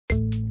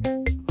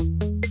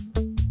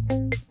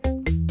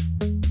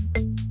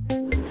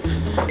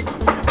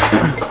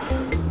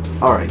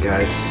Alright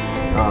guys,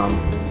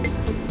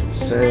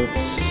 so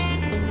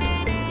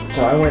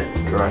I went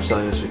garage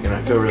selling this weekend.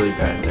 I feel really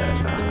bad that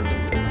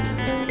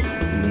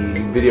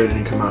the video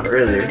didn't come out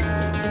earlier,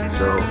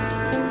 so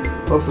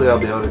hopefully I'll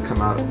be able to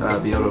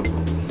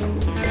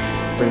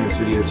bring this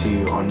video to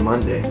you on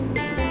Monday,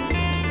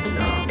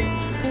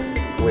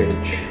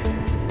 which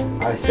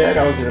I said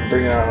I was going to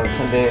bring it out on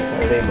Sunday and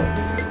Saturday, but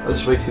I was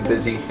just way too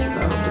busy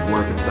with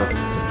work and stuff.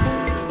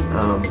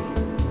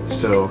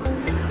 So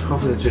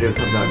hopefully this video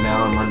comes out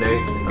now on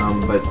Monday,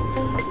 but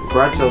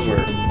garage sales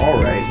were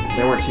alright.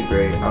 They weren't too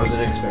great. I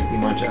wasn't expecting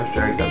much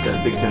after I got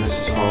that big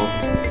Genesis haul.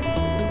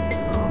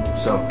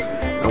 So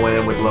I went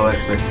in with low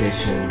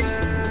expectations.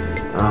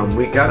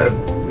 We got a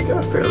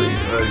fairly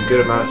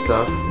good amount of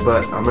stuff,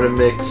 but I'm gonna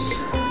mix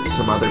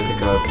some other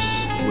pickups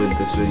with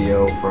this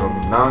video from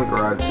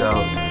non-garage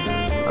sales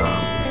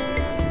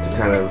to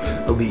kind of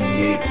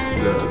alleviate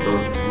the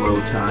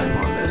low time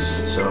on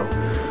this. So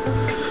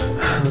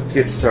let's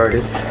get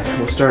started.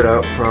 We'll start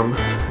out from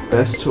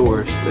best to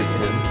worst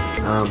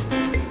again.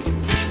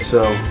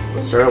 So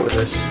let's start out with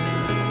this.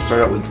 Let's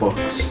start out with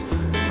books.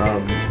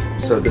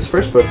 So this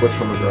first book was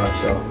from a garage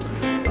sale.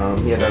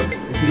 He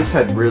just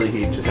had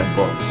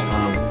books.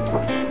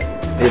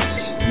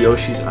 It's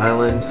Yoshi's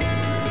Island,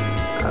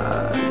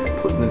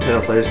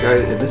 Nintendo Player's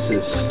Guide, and this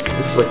is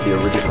like the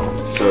original.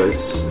 So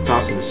it's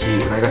awesome to see,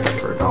 and I got that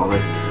for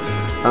 $1.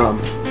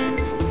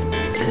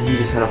 And he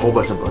just had a whole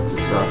bunch of books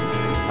and stuff.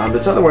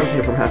 This other one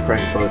came from Half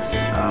Price Books.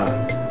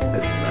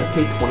 I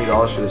paid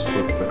 $20 for this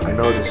book, but I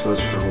know this goes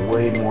for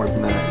way more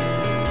than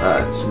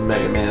that. It's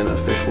Mega Man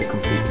Official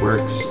Complete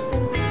Works.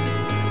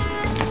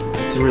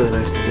 It's in really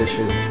nice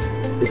condition.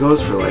 It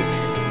goes for like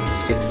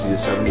 60 to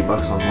 70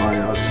 bucks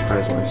online. I was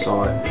surprised when I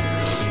saw it.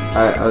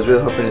 I was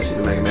really hoping to see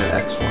the Mega Man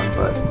X one,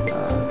 but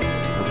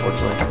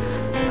unfortunately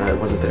it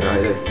wasn't there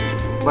either.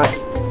 But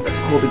it's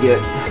cool to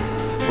get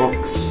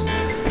books,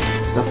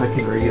 stuff I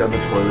can read on the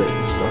toilet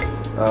and stuff.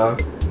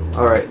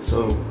 Alright,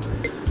 so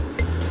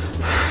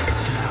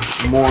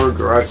more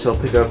garage sale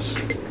pickups.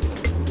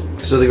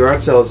 So the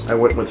garage sales, I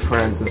went with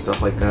friends and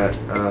stuff like that.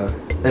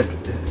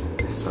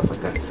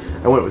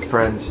 I went with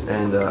friends,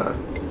 and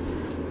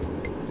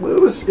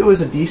it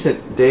was a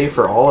decent day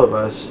for all of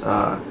us.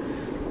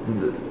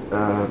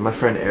 My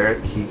friend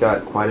Eric, he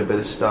got quite a bit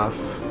of stuff.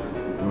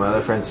 My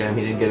other friend Sam,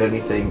 he didn't get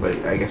anything, but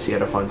I guess he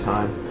had a fun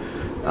time.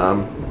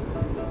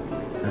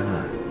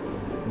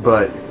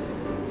 But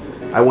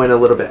I went a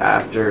little bit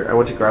after. I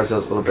went to garage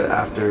sales a little bit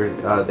after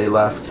they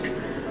left,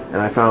 and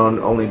I found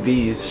only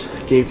these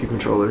GameCube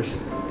controllers.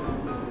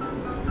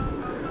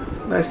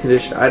 Nice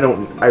condition. I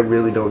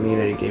really don't need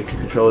any GameCube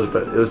controllers,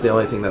 but it was the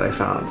only thing that I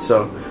found.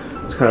 So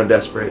I was kind of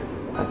desperate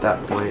at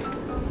that point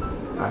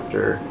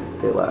after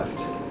they left.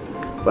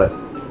 But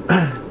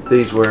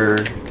these were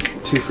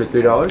 2 for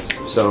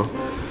 $3. So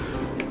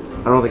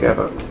I don't think I have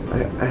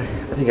I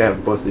think I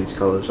have both of these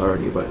colors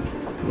already, but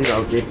you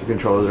know, GameCube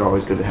controllers are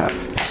always good to have.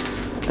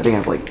 I think I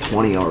have like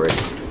 20 already.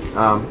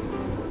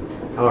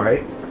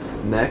 Alright,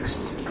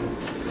 next.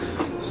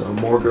 So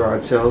more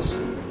garage sales.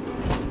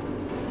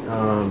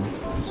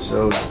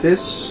 So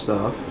this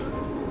stuff,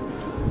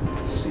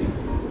 let's see,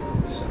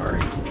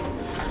 sorry.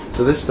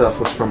 So this stuff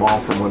was from All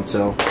for One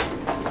Sale.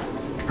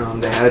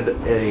 They had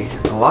a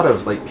lot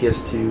of like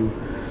PS2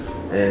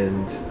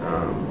 and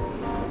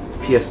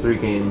PS3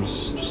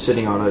 games just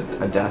sitting on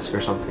a desk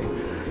or something,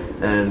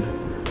 and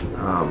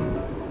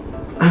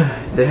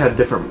they had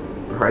different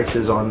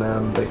prices on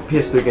them. Like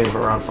PS3 games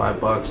were around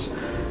 $5,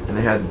 and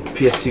they had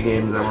PS2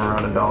 games that were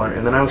around $1.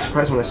 And then I was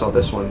surprised when I saw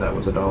this one that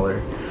was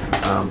 $1.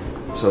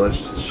 So let's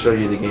just show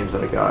you the games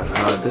that I got.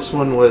 This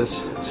one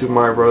was Super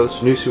Mario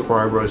Bros. New Super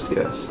Mario Bros.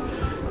 DS.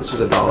 This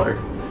was $1.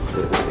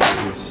 It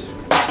was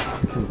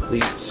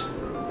complete,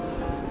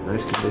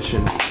 nice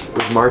condition. It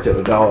was marked at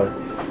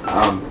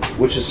 $1,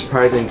 which is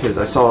surprising because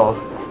I saw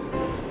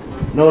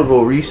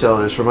notable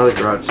resellers from other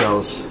garage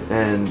sales,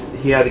 and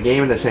he had a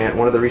game in his hand.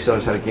 One of the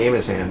resellers had a game in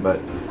his hand, but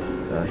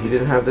he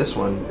didn't have this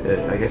one.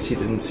 I guess he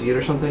didn't see it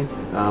or something.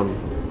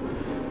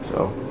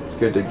 So it's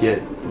good to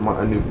get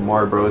a new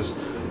Mario Bros.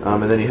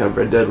 And then you have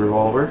Red Dead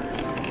Revolver,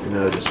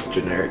 just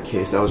generic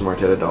case. That was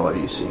marked at $1,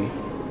 you see.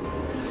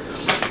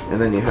 And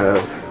then you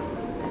have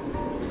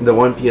the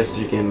one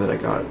PS3 game that I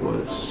got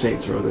was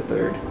Saints Row the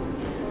Third,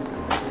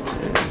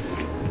 and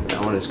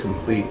that one is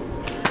complete.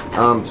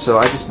 So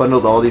I just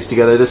bundled all these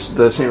together. The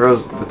Saints Row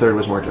the Third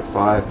was marked at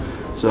 $5,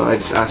 so I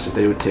just asked if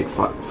they would take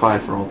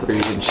 5 for all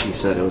 3, and she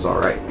said it was all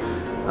right.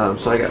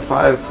 So I got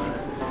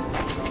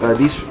 5.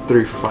 These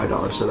 3 for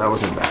 $5, so that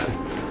wasn't bad.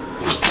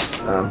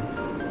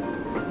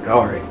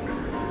 Alright,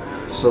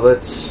 so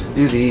let's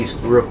do these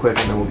real quick,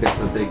 and then we'll get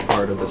to the big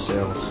part of the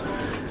sales.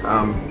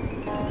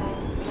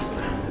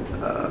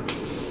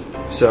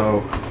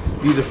 So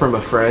these are from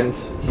a friend.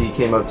 He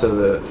came up to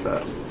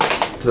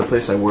the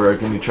place I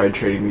work, and he tried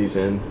trading these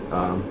in,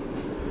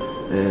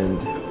 and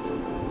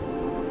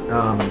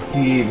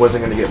he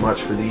wasn't going to get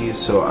much for these,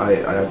 so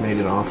I made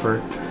an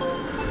offer.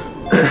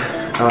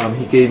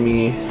 He gave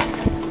me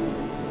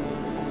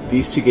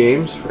these 2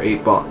 games for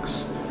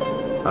 $8.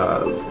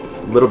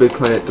 Little Big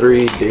Planet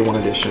 3 Day 1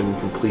 edition,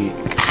 complete.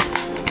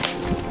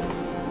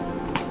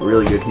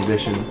 Really good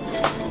condition.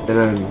 And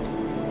then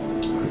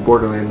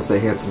Borderlands, they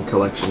had some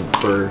collection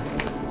for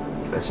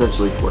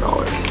essentially $4.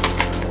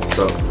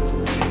 So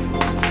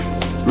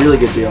really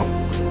good deal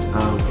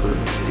for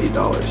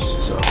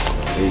 $8. So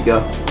there you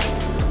go.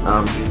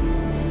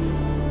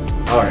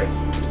 Alright,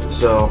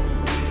 so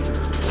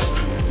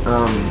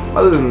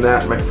other than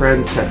that, my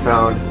friends had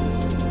found,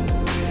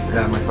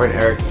 my friend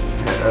Eric,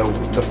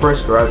 the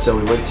first garage sale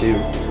we went to,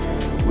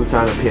 we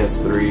found a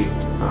PS3.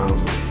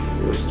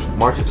 It was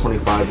March of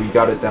 25. We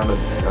got it down to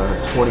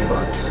 20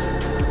 bucks.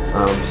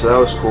 So that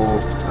was cool.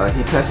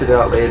 He tested it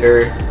out later.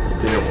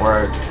 It didn't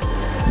work.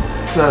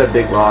 It's not a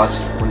big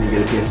loss when you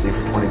get a PS3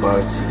 for 20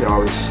 bucks. You can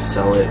always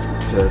sell it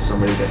to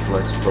somebody that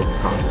collects broken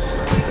consoles and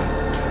stuff like that.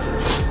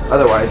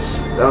 Otherwise,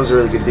 that was a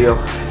really good deal.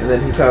 And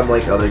then he found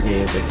like other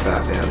games like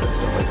Batman and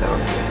stuff like that on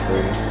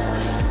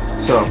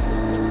PS3. So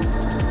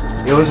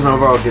it was an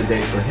overall good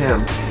day for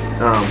him.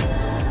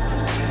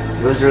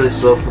 It was really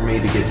slow for me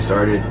to get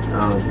started,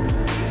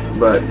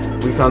 but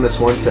we found this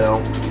one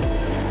sale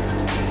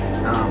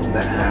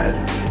that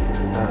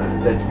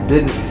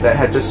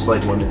had just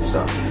like limited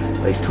stuff,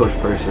 like Coach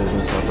purses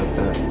and stuff like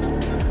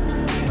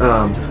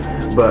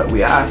that. But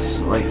we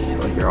asked, like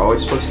you're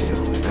always supposed to,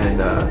 and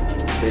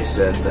they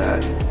said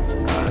that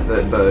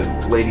the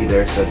lady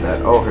there said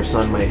that, oh, her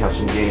son might have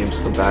some games,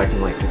 come back in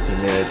like 15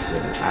 minutes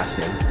and ask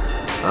him.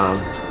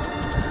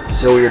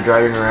 So we were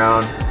driving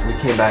around, we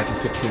came back in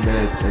 15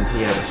 minutes and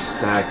he had a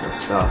stack of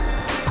stuff,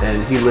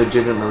 and he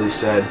legitimately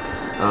said,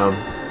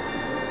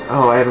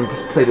 oh, I haven't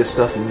played this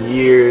stuff in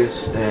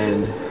years,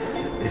 and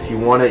if you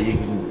want it, you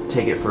can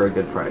take it for a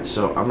good price.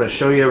 So I'm going to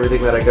show you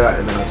everything that I got,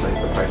 and then I'll tell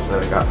you the price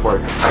that I got for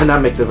it. I did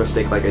not make the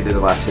mistake like I did the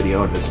last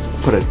video and just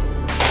put a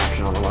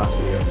caption on the last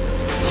video.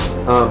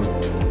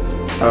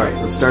 Alright,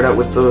 let's start out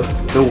with the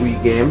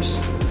Wii games.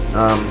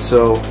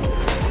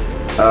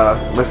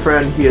 My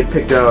friend, he had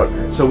picked out,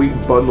 so we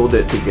bundled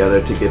it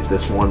together to get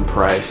this one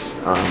price,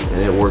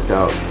 and it worked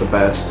out the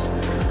best.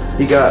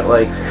 He got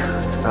like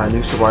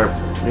New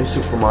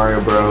Super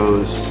Mario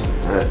Bros,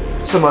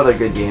 some other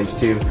good games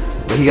too,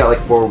 but he got like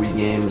 4 Wii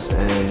games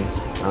and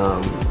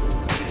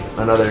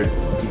another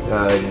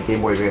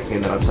Game Boy Advance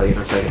game that I'll tell you in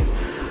a second.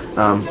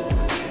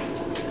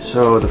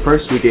 So the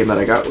first Wii game that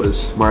I got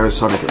was Mario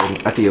Sonic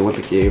at the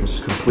Olympic Games,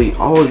 complete.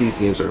 All of these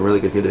games are in really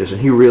good condition.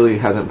 He really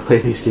hasn't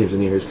played these games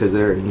in years because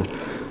they're in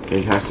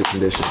fantastic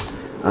condition.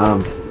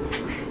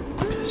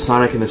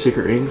 Sonic and the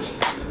Secret Rings,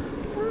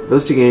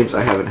 those 2 games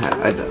I haven't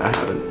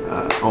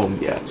owned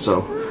yet,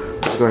 so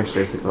it's going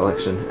straight to the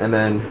collection. And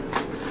then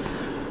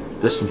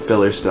just some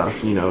filler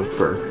stuff, you know,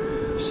 for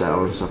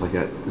sale and stuff like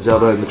that.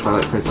 Zelda and the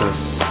Twilight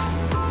Princess,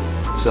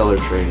 Cellar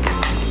Train,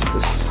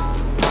 just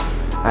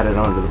added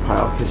onto the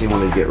pile because he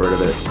wanted to get rid of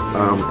it.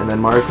 And then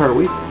Mario Kart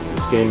Wii.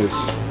 This game is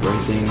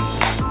rising in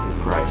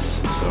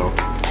price, so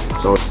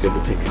it's always good to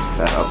pick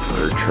that up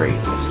for a trade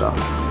and stuff.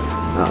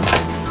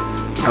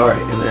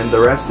 Alright, and then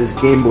the rest is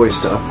Game Boy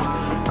stuff.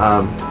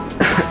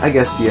 I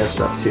guess DS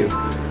stuff too.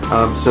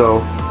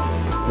 So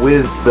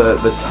with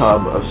the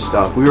tub of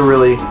stuff, we were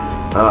really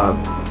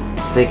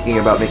thinking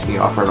about making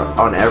an offer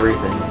on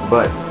everything,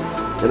 but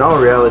in all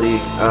reality,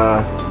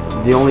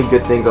 the only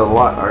good things a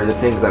lot are the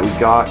things that we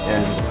got,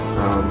 and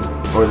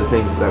or the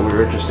things that we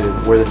were interested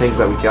in were the things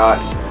that we got,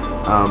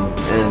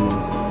 and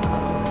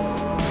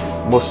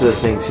most of the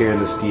things here in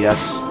this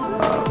DS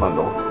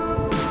bundle.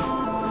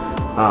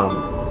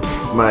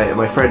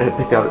 My friend had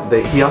picked out,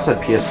 he also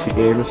had PS2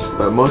 games,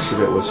 but most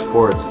of it was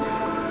sports.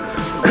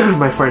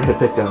 My friend had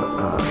picked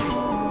out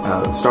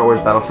Star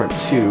Wars Battlefront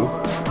 2,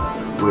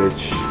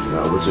 which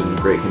was in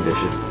great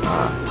condition.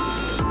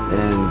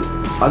 And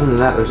other than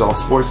that, there's all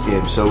sports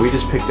games, so we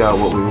just picked out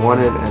what we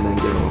wanted and then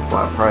gave them a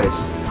flat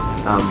price.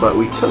 But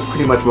we took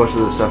pretty much most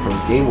of the stuff from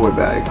the Game Boy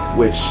bag,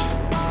 which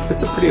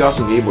it's a pretty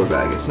awesome Game Boy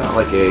bag. It's not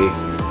like a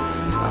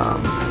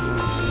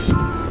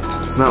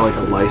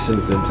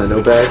licensed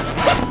Nintendo bag,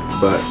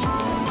 but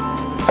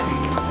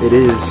it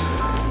is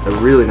a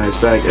really nice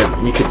bag.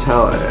 And you can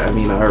tell, I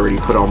mean, I already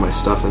put all my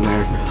stuff in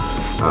there,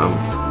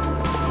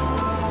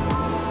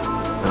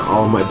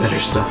 all my better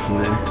stuff in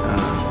there,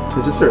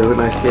 because it's a really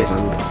nice case.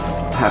 I'm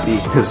happy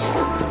because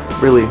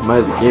really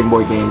my Game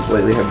Boy games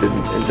lately have been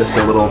in just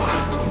a little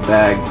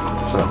bag.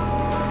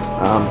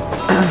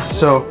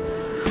 So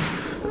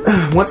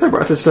once I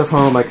brought this stuff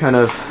home, I kind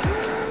of,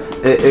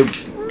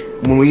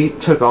 when we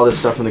took all this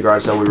stuff from the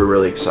garage sale, we were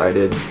really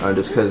excited,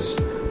 just because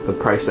the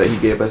price that he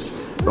gave us.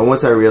 But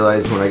once I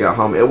realized when I got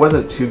home, it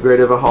wasn't too great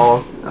of a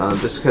haul,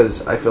 just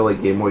because I feel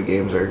like Game Boy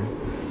games are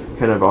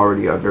kind of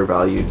already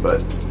undervalued,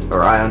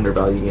 or I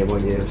undervalue Game Boy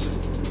games.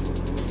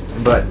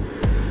 But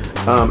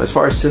as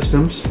far as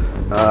systems,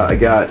 I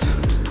got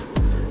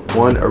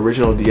one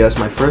original DS,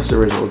 my first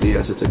original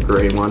DS. It's a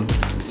gray one.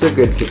 It's a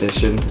good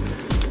condition.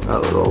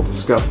 Little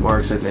scuff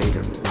marks, I think,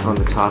 on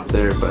the top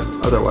there, but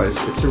otherwise,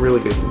 it's a really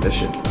good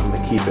condition. I'm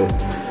gonna keep it.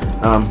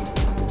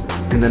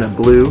 And then a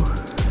blue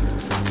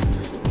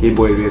Game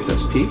Boy Advance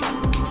SP.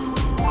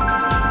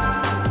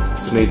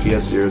 It's an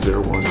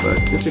AGS-001, but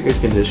it's a good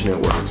condition, it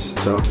works.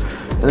 So,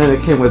 and then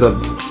it came with a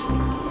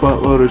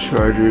buttload of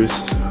chargers,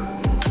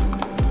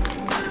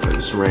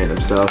 just random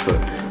stuff, a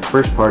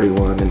first party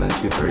one, and then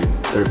two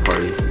third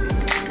party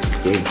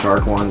Game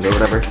Shark ones or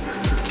whatever.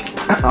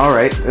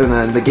 Alright, and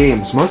then the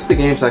games. Most of the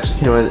games actually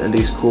came in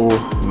these cool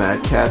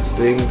Mad Catz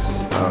things,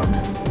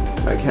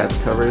 Mad Catz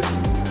covers,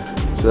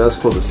 so that was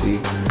cool to see.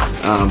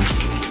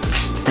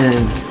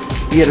 And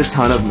you get a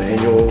ton of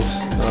manuals.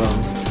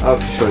 I'll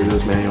show you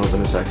those manuals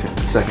in a second.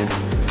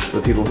 For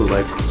the people who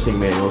like seeing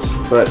manuals.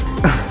 But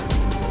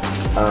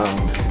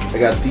I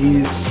got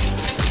these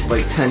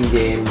like 10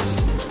 games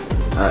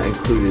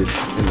included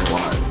in the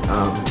lot.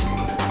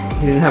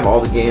 He didn't have all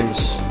the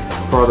games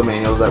for all the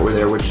manuals that were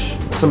there, which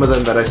some of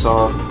them that I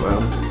saw,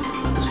 well,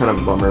 was kind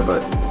of a bummer.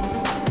 But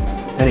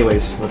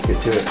anyways, let's get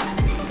to it.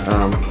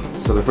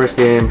 So the first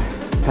game,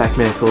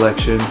 Pac-Man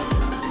Collection.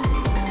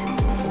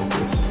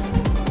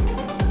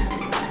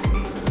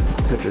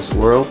 Tetris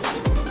World,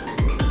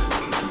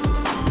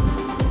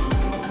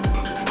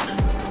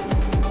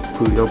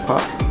 Puyo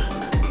Pop,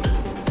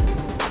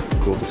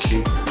 cool to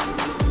see.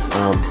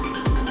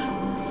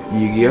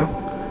 Yu-Gi-Oh,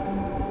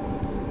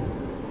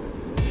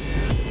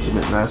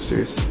 Ultimate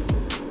Masters,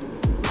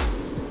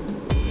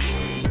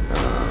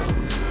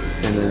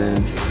 and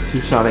then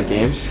 2 Sonic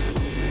games,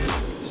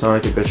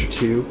 Sonic Adventure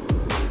 2.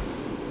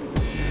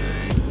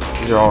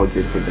 These are all in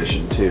good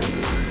condition too.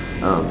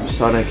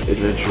 Sonic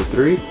Adventure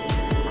 3.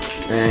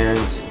 And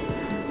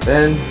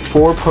then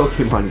 4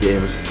 Pokemon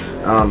games.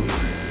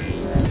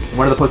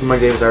 One of the Pokemon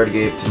games I already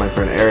gave to my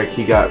friend Eric.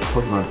 He got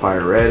Pokemon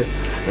Fire Red,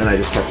 and I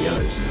just kept the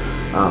others.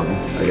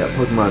 I got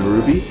Pokemon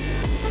Ruby,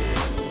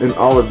 and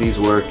all of these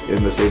work, and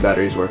the save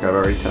batteries work. I've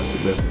already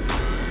tested them.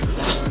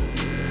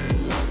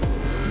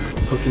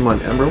 Pokemon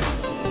Emerald,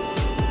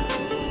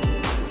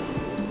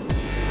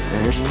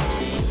 and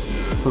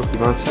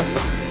Pokemon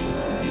Sapphire.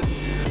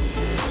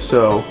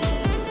 So,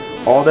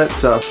 all that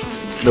stuff,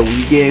 the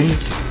Wii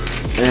games,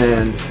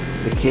 and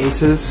the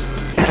cases,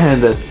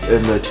 and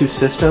the 2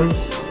 systems,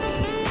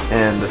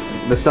 and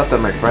the stuff that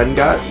my friend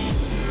got,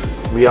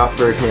 we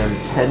offered him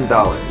 $10,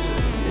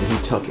 and he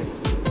took it.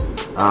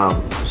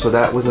 So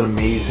that was an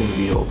amazing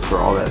deal for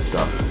all that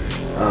stuff.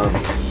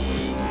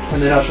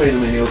 And then I'll show you the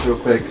manuals real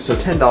quick. So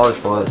 $10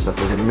 for all that stuff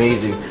was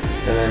amazing.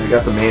 And then we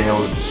got the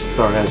manuals just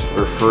thrown as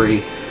for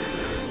free.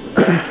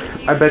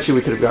 I bet you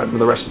we could have gotten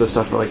the rest of the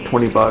stuff for like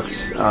 20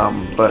 bucks,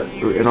 but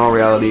in all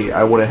reality,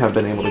 I wouldn't have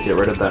been able to get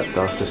rid of that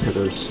stuff just because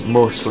it was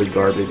mostly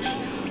garbage.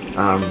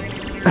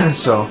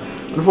 So,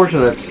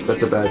 unfortunately,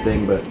 that's a bad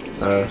thing, but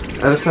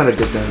that's not a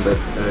good thing. But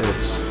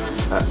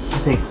I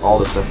think all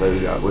the stuff that we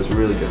got was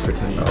really good for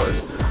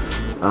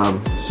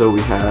 $10. So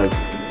we had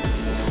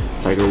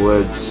Tiger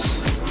Woods,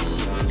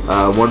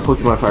 1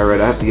 Pokemon Fire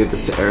Red. I have to give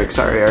this to Eric.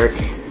 Sorry, Eric.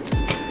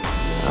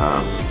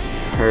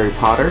 Harry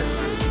Potter.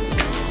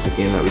 The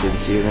game that we didn't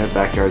see in there,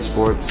 Backyard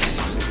Sports,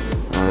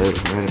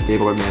 Random Game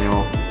Boy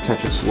Manual,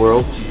 Tetris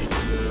World.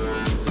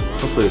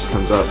 Hopefully this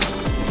comes up on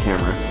the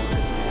camera.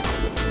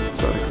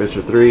 Sonic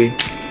Adventure 3,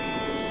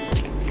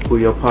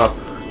 Puyo Pop,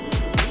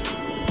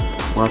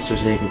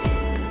 Monsters Inc.,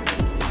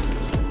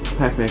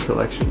 Pac-Man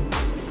Collection,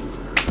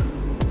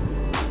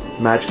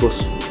 Magical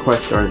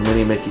Quest Star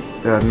Mini Mickey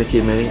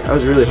and Minnie. I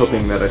was really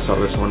hoping that I saw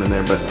this one in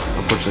there, but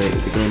unfortunately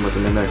the game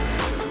wasn't in there.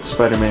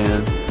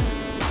 Spider-Man,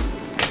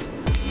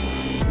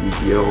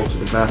 Yu-Gi-Oh!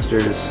 Ultimate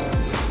Masters,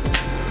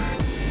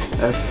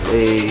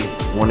 FA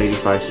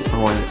 185 Super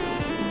Hornet,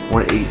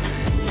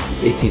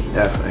 18th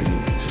F, I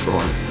mean, Super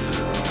Hornet,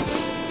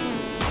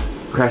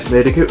 Crash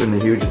Bandicoot and the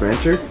Huge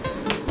Adventure,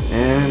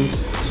 and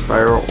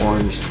Spiral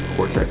Orange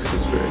Cortex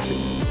Conspiracy.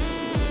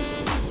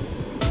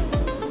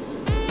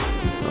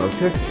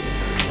 Okay,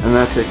 and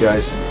that's it,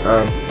 guys.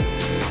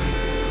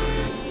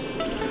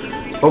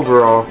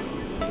 Overall,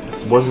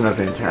 it wasn't a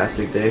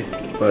fantastic day,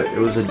 but it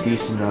was a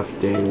decent enough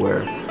day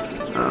where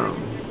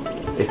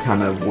it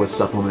kind of was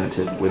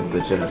supplemented with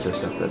the Genesis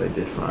stuff that I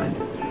did find.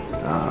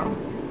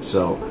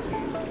 So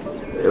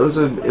it was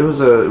a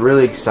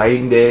really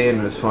exciting day,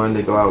 and it was fun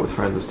to go out with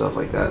friends and stuff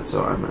like that.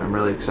 So I'm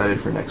really excited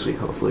for next week.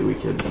 Hopefully we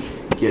can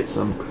get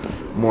some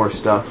more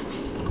stuff.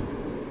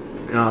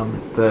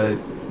 The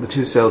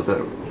 2 sales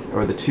the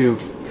 2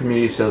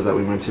 community sales that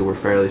we went to were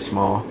fairly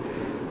small.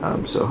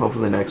 So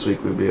hopefully next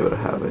week we'll be able to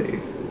have a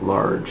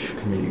large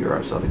community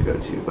garage sale to go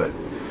to. But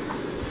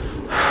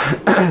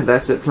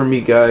that's it from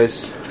me,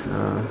 guys.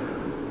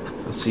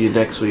 I'll see you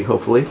next week,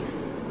 hopefully.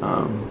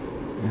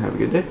 And have a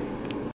good day.